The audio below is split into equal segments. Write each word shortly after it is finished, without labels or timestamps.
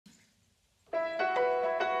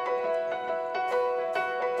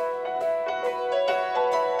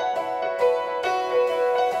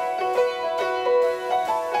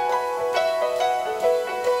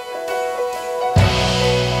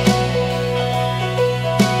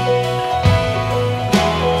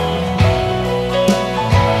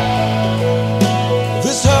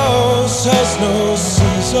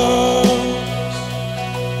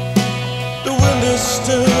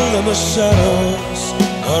the shadows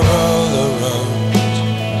are all around.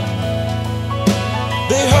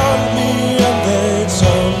 They haunt me and they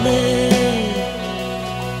taunt me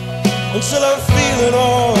until I'm feeling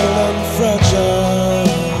old and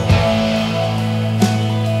fragile.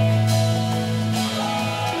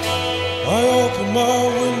 I open my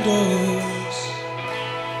windows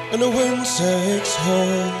and the wind takes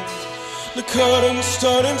hold. The curtain's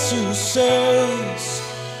starting to sense,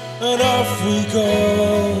 and off we go.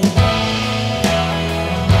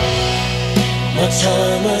 My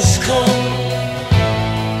time has come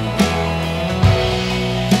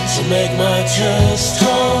to make my test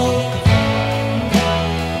home.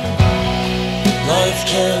 Life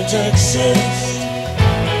can't exist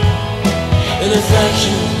in a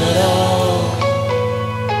vacuum at all.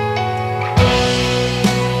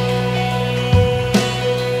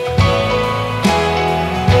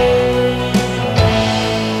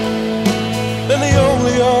 And the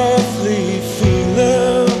only earthly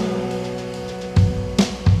feeling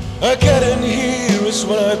I get in here is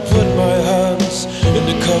when I put my hands in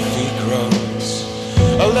the coffee grounds.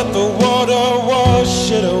 I let the water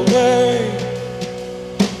wash it away,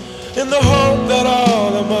 in the hope that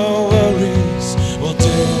all of my worries will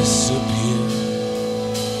disappear.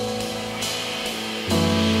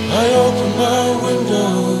 I open my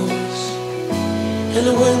windows and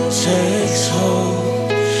the wind takes hold.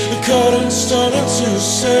 The curtain's starting to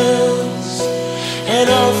sense, and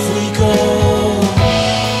off we go.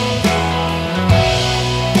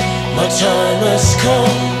 My time has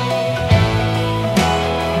come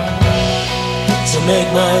to make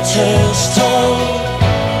my test told.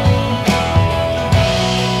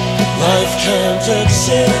 Life can't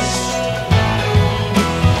exist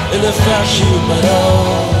in a vacuum at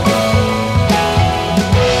all.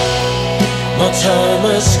 My time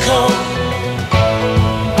has come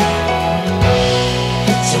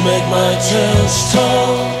to make my test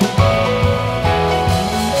told.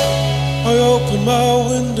 I open my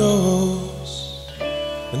windows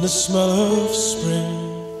and the smell of spring,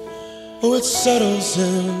 oh, it settles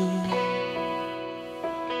in.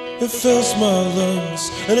 It fills my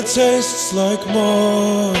lungs and it tastes like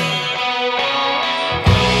more.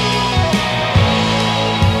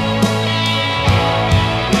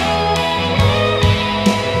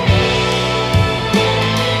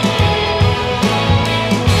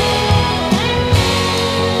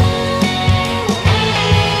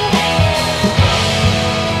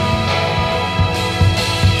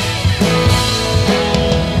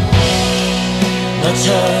 My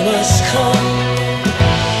time has come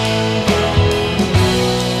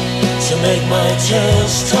to make my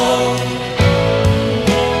test told.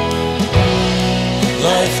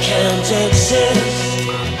 Life can't exist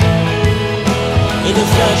in a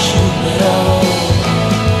vacuum at all.